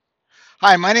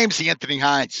Hi, my name's Anthony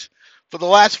Hines. For the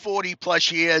last 40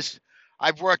 plus years,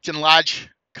 I've worked in large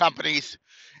companies,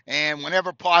 and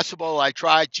whenever possible, I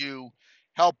try to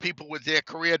help people with their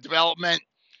career development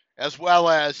as well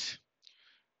as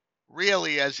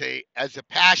really as a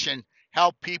passion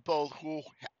help people who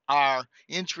are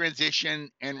in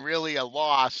transition and really are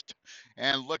lost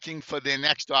and looking for their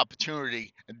next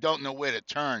opportunity and don't know where to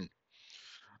turn.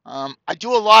 I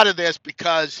do a lot of this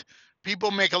because people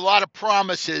make a lot of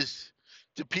promises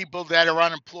to people that are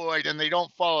unemployed and they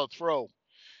don't follow through.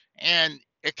 And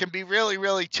it can be really,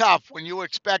 really tough when you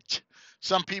expect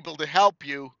some people to help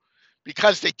you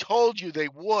because they told you they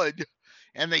would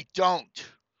and they don't.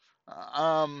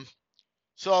 Um,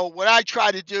 so, what I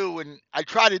try to do, and I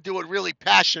try to do it really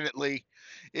passionately,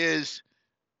 is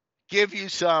give you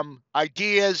some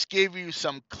ideas, give you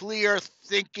some clear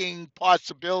thinking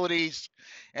possibilities,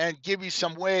 and give you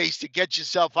some ways to get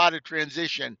yourself out of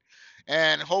transition.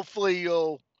 And hopefully,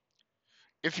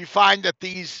 if you find that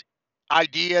these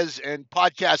ideas and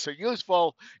podcasts are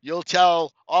useful, you'll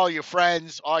tell all your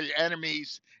friends, all your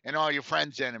enemies, and all your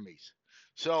friends' enemies.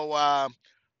 So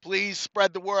please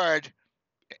spread the word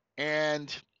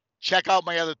and check out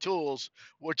my other tools,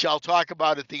 which I'll talk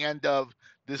about at the end of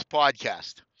this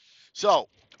podcast. So,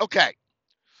 okay,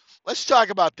 let's talk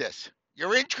about this.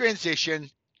 You're in transition,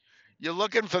 you're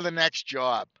looking for the next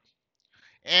job,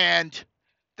 and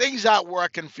things aren't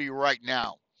working for you right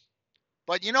now.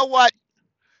 But you know what?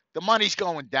 The money's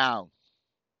going down,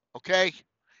 okay?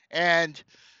 And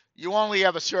you only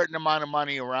have a certain amount of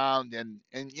money around and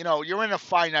you're in a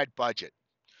finite budget.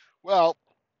 Well,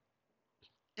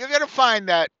 you're going to find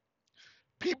that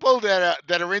people that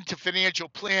are into financial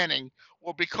planning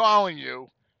will be calling you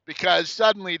because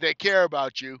suddenly they care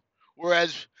about you,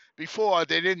 whereas before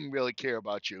they didn't really care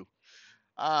about you.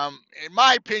 In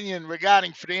my opinion,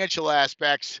 regarding financial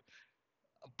aspects,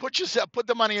 put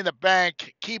the money in the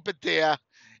bank, keep it there,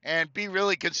 and be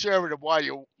really conservative while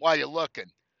you're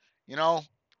looking. You know,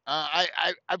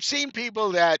 I've seen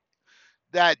people that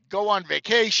go on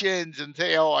vacations and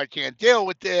say, "Oh, I can't deal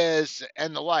with this"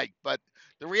 and the like. But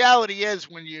the reality is,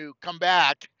 when you come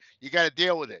back, you got to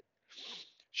deal with it.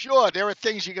 Sure, there are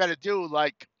things you got to do,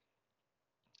 like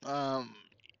um,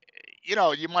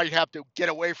 you might have to get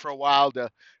away for a while to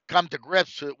come to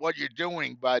grips with what you're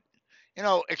doing. But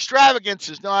extravagance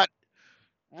is not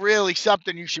really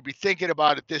something you should be thinking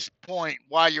about at this point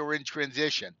while you're in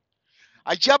transition.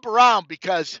 I jump around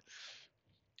because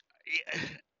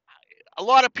a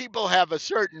lot of people have a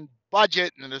certain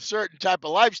budget and a certain type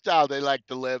of lifestyle they like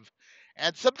to live,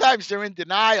 and sometimes they're in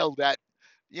denial that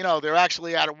they're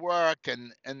actually out of work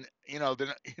and they're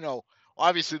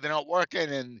obviously they're not working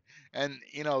and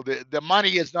the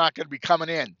money is not going to be coming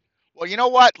in. Well, you know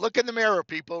what? Look in the mirror,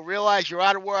 people. Realize you're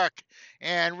out of work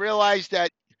and realize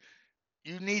that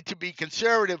you need to be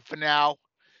conservative for now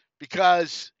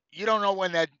because you don't know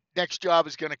when that next job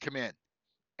is going to come in.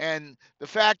 And the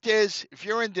fact is, if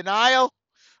you're in denial,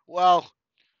 well,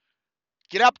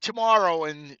 get up tomorrow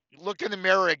and look in the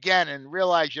mirror again and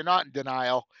realize you're not in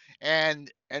denial and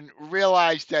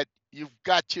realize that you've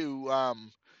got to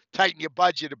tighten your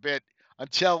budget a bit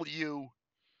until you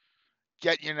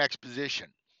get your next position.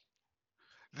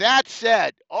 That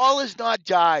said, all is not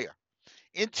dire.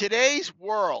 In today's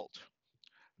world,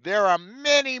 there are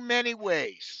many, many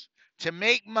ways to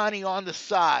make money on the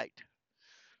side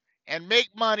and make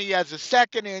money as a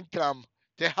second income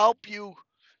to help you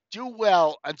do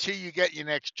well until you get your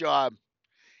next job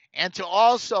and to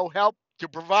also help to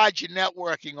provide you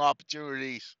networking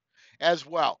opportunities as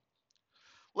well.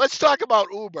 Let's talk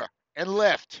about Uber and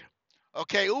Lyft.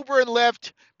 Okay, Uber and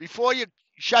Lyft, before you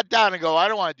shut down and go, I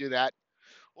don't want to do that.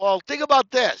 Well, think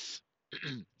about this.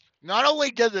 Not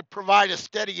only does it provide a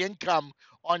steady income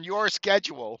on your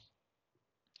schedule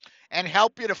and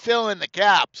help you to fill in the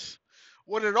gaps,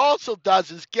 what it also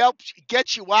does is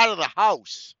get you out of the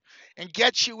house and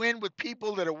get you in with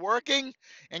people that are working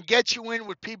and get you in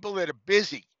with people that are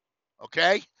busy.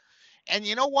 Okay? And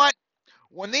you know what?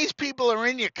 When these people are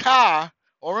in your car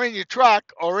or in your truck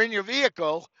or in your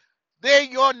vehicle, they're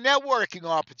your networking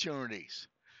opportunities.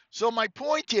 So my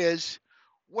point is,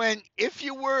 when if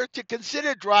you were to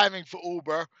consider driving for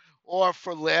Uber or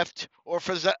for Lyft or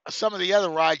for some of the other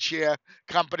rideshare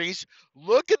companies,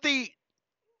 look at the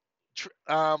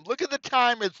look at the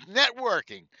time as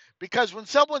networking because when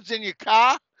someone's in your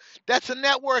car, that's a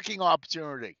networking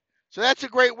opportunity. So that's a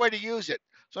great way to use it.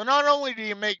 So not only do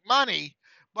you make money,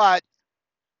 but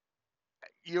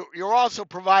you're also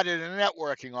provided a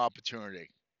networking opportunity.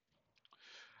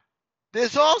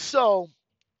 There's also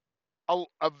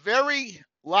a very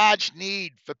large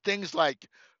need for things like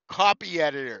copy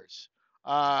editors,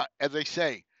 as I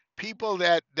say, people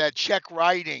that check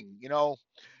writing,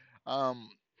 um,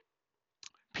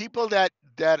 people that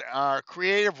are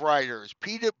creative writers,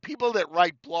 people that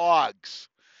write blogs.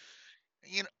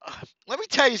 You know, let me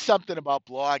tell you something about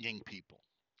blogging, people.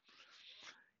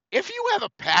 If you have a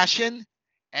passion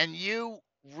and you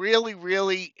really,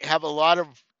 really have a lot of,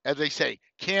 as they say,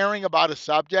 caring about a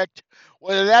subject,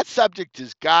 whether that subject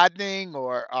is gardening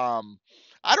or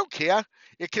I don't care.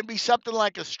 It can be something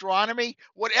like astronomy.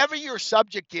 Whatever your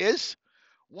subject is,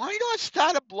 why not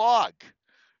start a blog?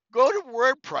 Go to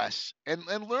WordPress and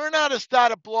learn how to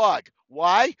start a blog.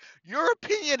 Why? Your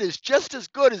opinion is just as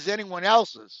good as anyone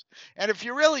else's. And if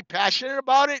you're really passionate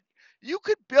about it, you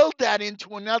could build that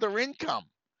into another income.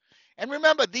 And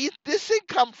remember, this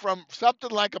income from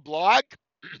something like a blog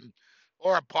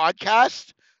or a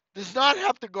podcast does not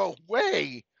have to go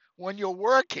away when you're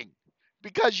working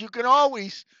because you can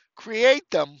always create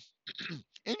them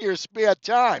in your spare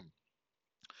time.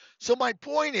 So, my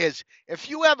point is if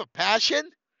you have a passion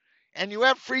and you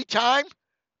have free time,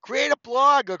 create a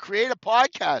blog or create a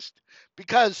podcast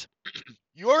because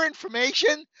your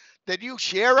information that you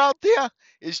share out there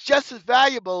is just as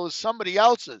valuable as somebody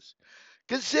else's.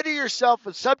 Consider yourself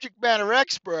a subject matter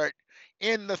expert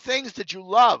in the things that you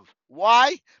love.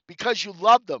 Why? Because you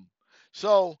love them.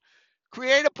 So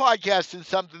create a podcast in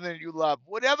something that you love,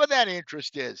 whatever that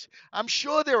interest is. I'm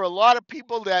sure there are a lot of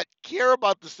people that care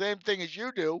about the same thing as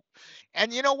you do.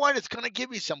 And you know what? It's going to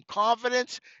give you some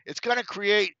confidence. It's going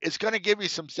to give you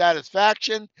some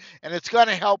satisfaction, and it's going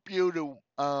to help you to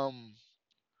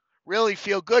really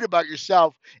feel good about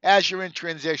yourself as you're in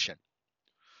transition.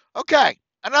 Okay,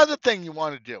 another thing you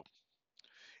want to do.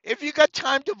 If you got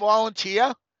time to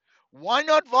volunteer, why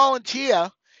not volunteer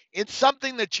in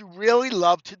something that you really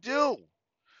love to do?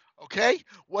 Okay,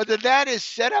 whether that is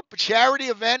set up a charity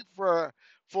event for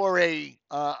a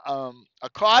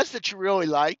cause that you really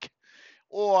like,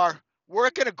 or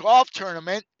work at a golf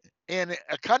tournament in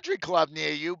a country club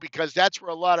near you because that's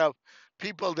where a lot of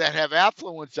people that have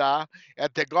affluence are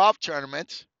at the golf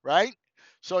tournaments, right?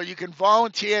 So you can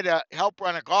volunteer to help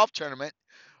run a golf tournament.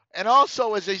 And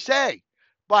also, as they say,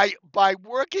 by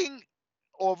working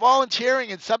or volunteering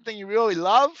in something you really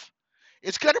love,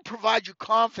 it's going to provide you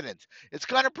confidence. It's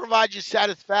going to provide you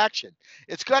satisfaction.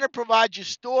 It's going to provide you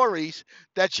stories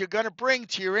that you're going to bring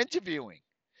to your interviewing.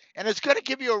 And it's going to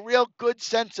give you a real good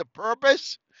sense of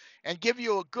purpose and give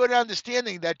you a good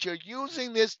understanding that you're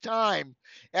using this time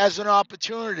as an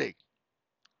opportunity,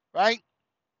 right?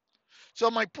 So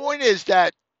my point is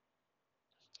that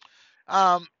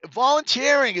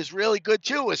volunteering is really good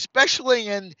too, especially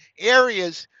in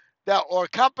areas that or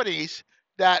companies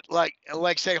that like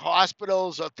say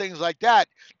hospitals or things like that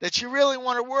that you really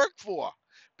want to work for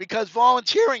because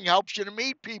volunteering helps you to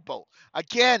meet people.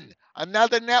 Again,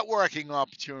 another networking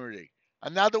opportunity,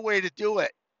 another way to do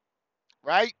it,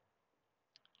 right?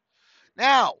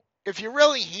 Now, if you're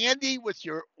really handy with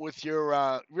your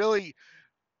really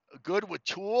good with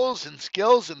tools and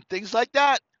skills and things like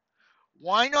that,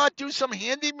 why not do some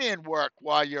handyman work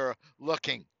while you're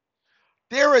looking?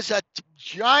 There is a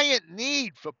giant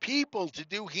need for people to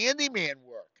do handyman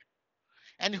work.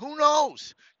 And who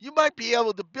knows? You might be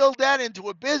able to build that into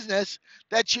a business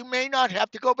that you may not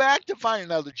have to go back to find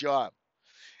another job.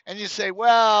 And you say,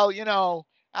 well,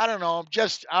 I don't know,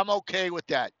 I'm okay with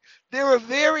that. There are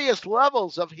various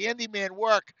levels of handyman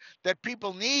work that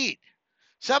people need.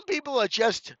 Some people are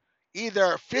just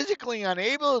either physically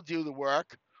unable to do the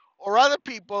work, or other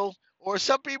people, or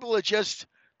some people are just,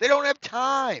 they don't have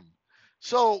time.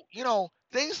 So,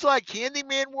 things like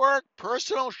handyman work,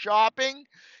 personal shopping,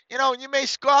 you may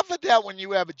scoff at that when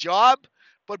you have a job,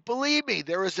 but believe me,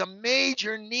 there is a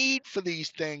major need for these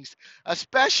things,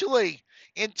 especially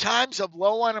in times of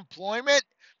low unemployment,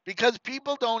 because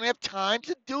people don't have time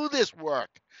to do this work.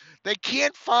 They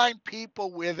can't find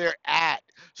people where they're at.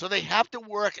 So they have to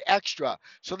work extra.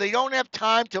 So they don't have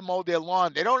time to mow their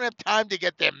lawn. They don't have time to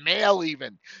get their mail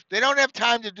even. They don't have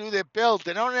time to do their bills.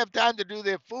 They don't have time to do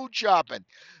their food shopping.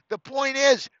 The point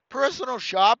is, personal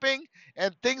shopping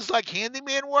and things like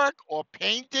handyman work or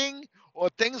painting or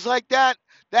things like that,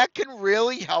 that can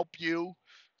really help you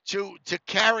to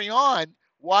carry on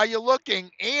while you're looking.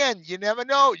 And you never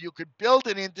know, you could build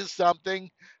it into something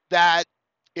that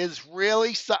is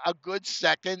really a good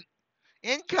second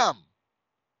income.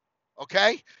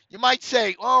 Okay? You might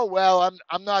say, "Oh, well,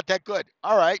 I'm not that good."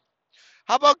 All right.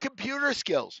 How about computer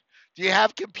skills? Do you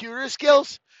have computer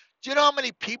skills? Do you know how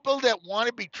many people that want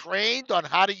to be trained on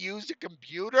how to use a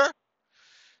computer?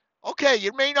 Okay,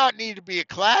 you may not need to be a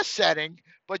class setting,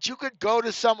 but you could go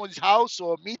to someone's house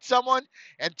or meet someone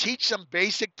and teach them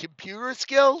basic computer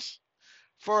skills.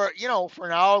 for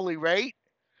an hourly rate?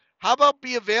 How about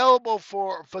be available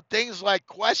for things like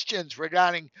questions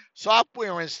regarding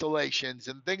software installations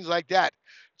and things like that?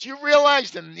 Do you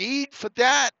realize the need for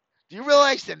that? Do you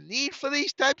realize the need for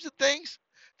these types of things?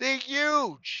 They're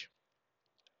huge.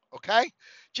 Okay?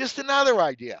 Just another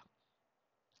idea.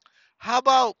 How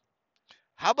about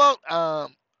a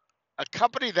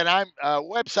company that I'm a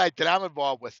website that I'm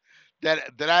involved with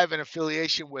that I have an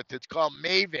affiliation with? It's called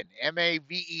Maven,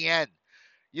 Maven.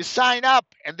 You sign up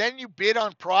and then you bid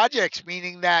on projects,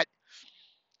 meaning that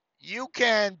you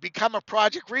can become a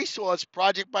project resource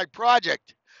project by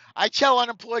project. I tell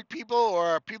unemployed people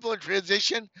or people in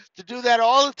transition to do that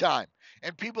all the time.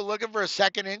 And people looking for a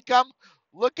second income,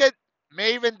 look at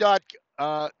maven.com.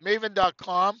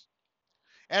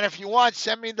 And if you want,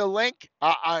 send me the link.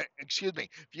 Excuse me.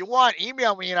 If you want,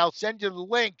 email me and I'll send you the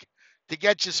link to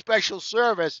get your special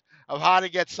service of how to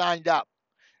get signed up.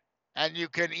 And you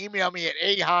can email me at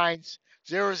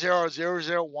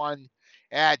ahines00001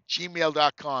 at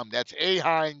gmail.com. That's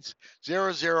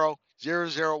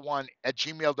ahines00001 at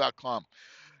gmail.com.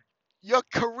 Your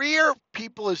career,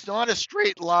 people, is not a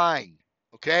straight line.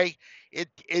 Okay, it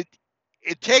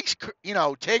takes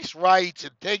takes rights,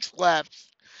 it takes lefts,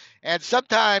 and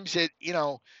sometimes it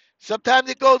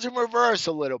goes in reverse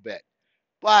a little bit.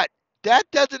 But that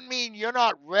doesn't mean you're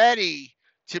not ready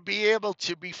to be able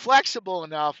to be flexible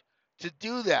enough to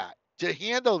do that, to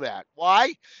handle that.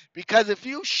 Why? Because if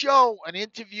you show an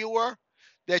interviewer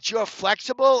that you're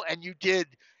flexible and you did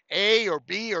A or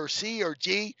B or C or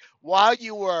D while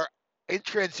you were in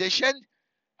transition,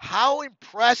 how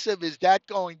impressive is that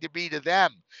going to be to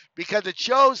them? Because it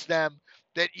shows them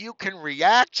that you can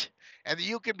react and that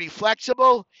you can be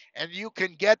flexible and you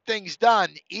can get things done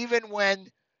even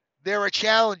when there are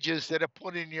challenges that are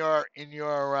put in your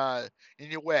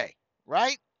way,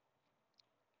 right?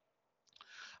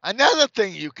 Another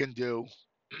thing you can do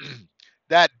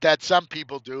that some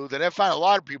people do, that I find a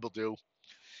lot of people do,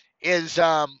 is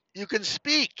you can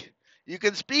speak. You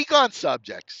can speak on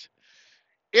subjects.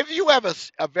 If you have a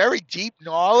very deep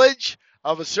knowledge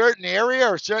of a certain area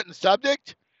or a certain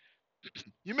subject,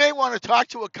 you may want to talk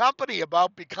to a company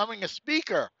about becoming a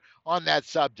speaker on that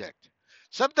subject.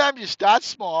 Sometimes you start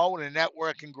small with a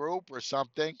networking group or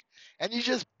something, and you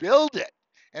just build it.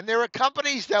 And there are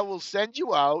companies that will send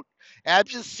you out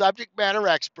as a subject matter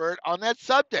expert on that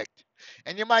subject.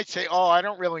 And you might say, "Oh, I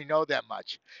don't really know that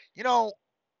much." You know,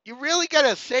 you really got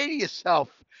to say to yourself,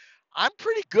 I'm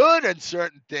pretty good at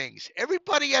certain things.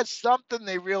 Everybody has something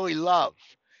they really love.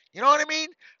 You know what I mean?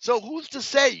 So who's to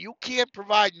say you can't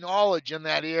provide knowledge in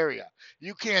that area?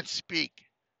 You can't speak,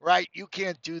 right? You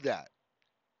can't do that.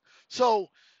 So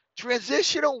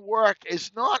transitional work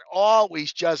is not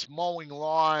always just mowing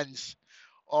lawns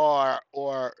or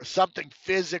something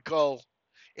physical.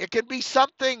 It can be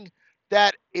something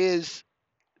that is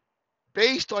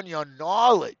based on your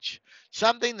knowledge,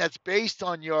 something that's based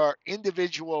on your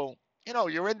individual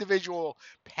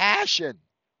passion.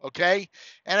 Okay.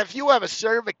 And if you have a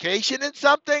certification in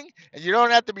something and you don't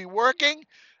have to be working,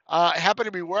 happen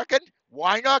to be working,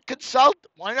 why not consult?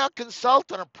 Why not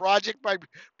consult on a project by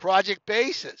project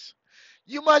basis?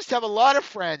 You must have a lot of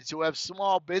friends who have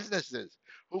small businesses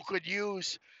who could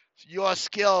use your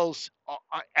skills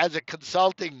as a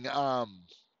consulting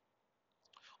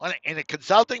in a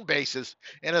consulting basis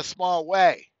in a small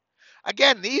way.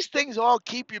 Again, these things all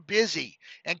keep you busy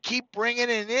and keep bringing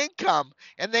in income,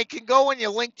 and they can go in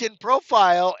your LinkedIn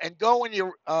profile and go in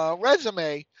your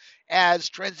resume as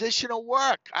transitional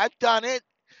work. I've done it,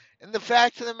 and the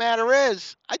fact of the matter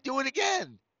is, I do it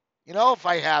again, if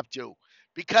I have to,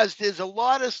 because there's a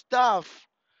lot of stuff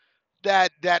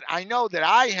that I know that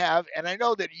I have, and I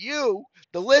know that you,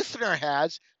 the listener,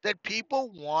 has that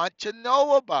people want to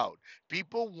know about.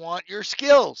 People want your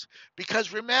skills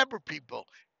because remember, people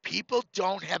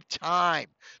don't have time.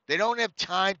 They don't have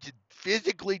time to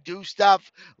physically do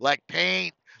stuff like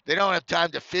paint. They don't have time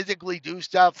to physically do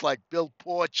stuff like build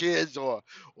porches or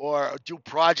do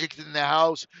projects in the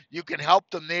house. You can help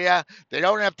them there. They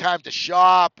don't have time to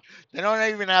shop. They don't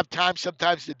even have time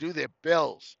sometimes to do their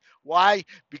bills. Why?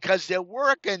 Because they're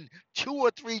working two or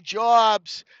three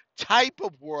jobs type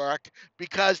of work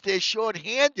because they're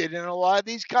short-handed in a lot of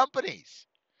these companies.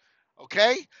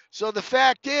 Okay? So the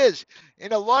fact is,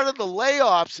 in a lot of the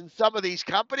layoffs in some of these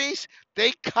companies,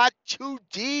 they cut too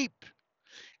deep.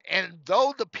 And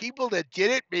though the people that did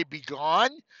it may be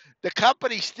gone, the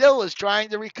company still is trying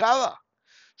to recover.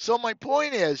 So my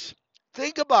point is,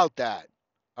 think about that.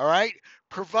 All right?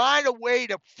 Provide a way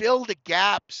to fill the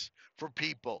gaps for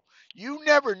people. You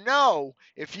never know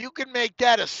if you can make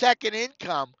that a second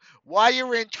income while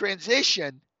you're in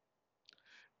transition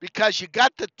because you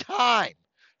got the time.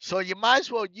 So you might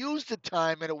as well use the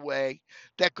time in a way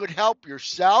that could help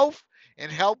yourself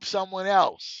and help someone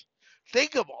else.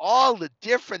 Think of all the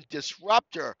different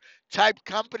disruptor type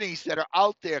companies that are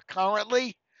out there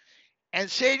currently and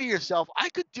say to yourself, I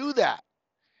could do that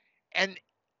and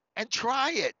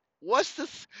try it.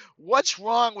 What's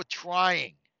wrong with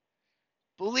trying?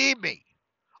 Believe me,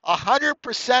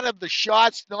 100% of the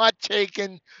shots not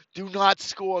taken do not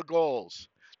score goals.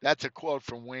 That's a quote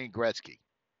from Wayne Gretzky.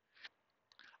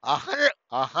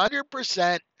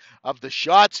 100% of the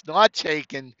shots not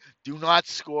taken do not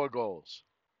score goals.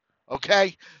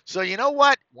 Okay? So you know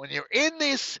what? When you're in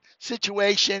this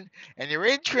situation and you're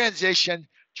in transition,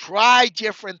 try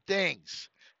different things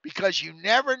because you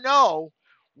never know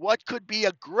what could be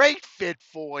a great fit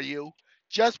for you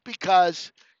just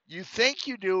because you think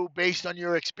you do based on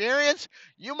your experience.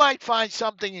 You might find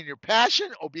something in your passion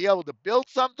or be able to build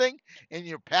something in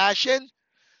your passion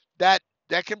that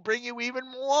can bring you even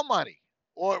more money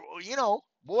or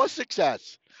more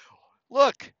success.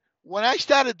 Look, when I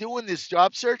started doing this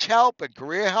job search help and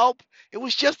career help, it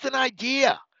was just an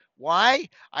idea. Why?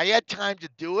 I had time to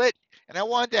do it and I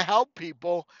wanted to help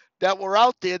people that were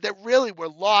out there that really were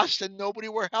lost and nobody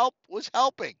was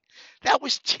helping. That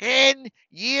was 10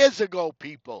 years ago,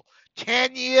 people.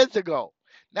 10 years ago.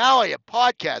 Now I have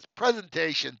podcasts,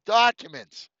 presentations,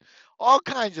 documents, all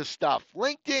kinds of stuff,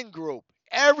 LinkedIn group,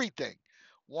 everything.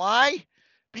 Why?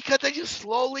 Because I just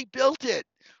slowly built it.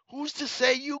 Who's to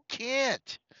say you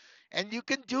can't? And you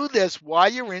can do this while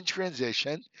you're in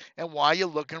transition and while you're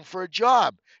looking for a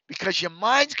job because your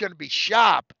mind's going to be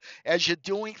sharp as you're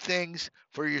doing things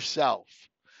for yourself.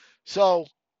 So,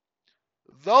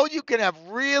 though you can have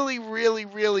really, really,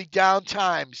 really down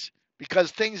times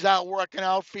because things aren't working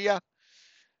out for you,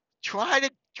 try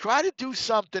to do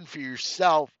something for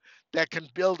yourself that can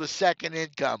build a second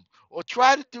income or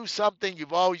try to do something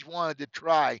you've always wanted to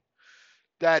try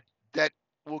that that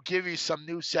will give you some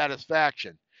new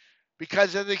satisfaction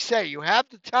because as they say you have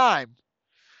the time,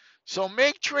 so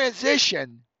make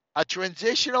transition a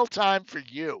transitional time for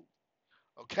you.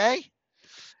 Okay,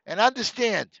 and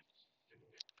understand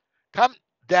come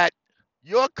that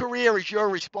your career is your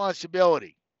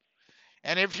responsibility.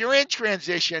 And if you're in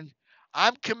transition,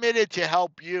 I'm committed to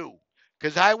help you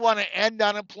because I want to end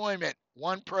unemployment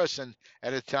one person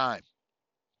at a time.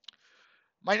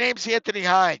 My name's Anthony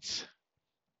Hines.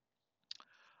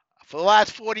 For the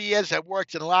last 40 years, I've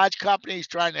worked in large companies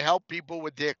trying to help people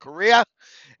with their career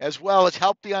as well as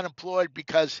help the unemployed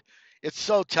because it's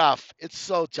so tough. It's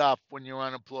so tough when you're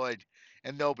unemployed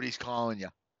and nobody's calling you.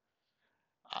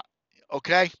 Uh,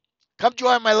 Okay? Come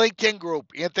join my LinkedIn group,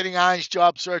 Anthony Hines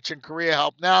Job Search and Career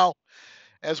Help Now,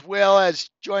 as well as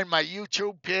join my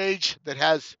YouTube page that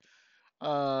has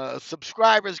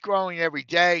subscribers growing every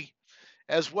day,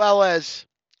 as well as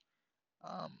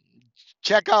um,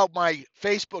 check out my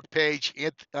Facebook page,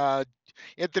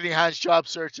 Anthony Hines Job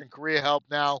Search and Career Help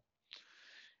Now,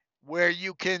 where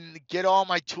you can get all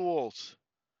my tools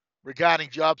regarding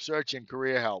job search and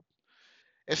career help.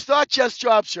 It's not just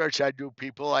job search I do,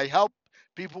 people. I help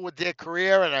people with their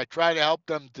career and I try to help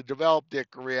them to develop their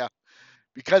career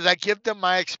because I give them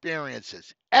my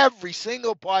experiences. Every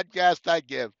single podcast I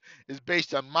give is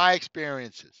based on my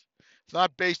experiences. It's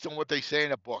not based on what they say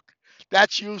in a book.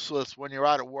 That's useless when you're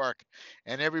out of work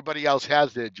and everybody else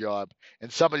has their job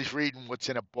and somebody's reading what's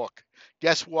in a book.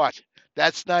 Guess what?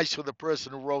 That's nice for the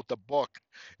person who wrote the book.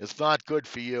 It's not good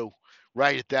for you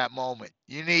right at that moment.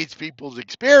 You need people's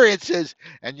experiences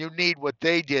and you need what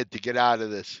they did to get out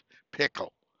of this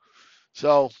pickle.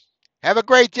 So, have a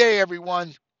great day,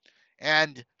 everyone.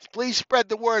 And please spread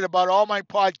the word about all my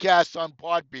podcasts on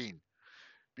Podbean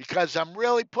because I'm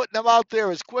really putting them out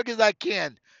there as quick as I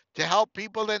can to help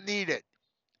people that need it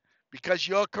because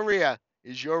your career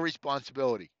is your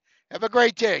responsibility. Have a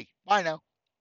great day. Bye now.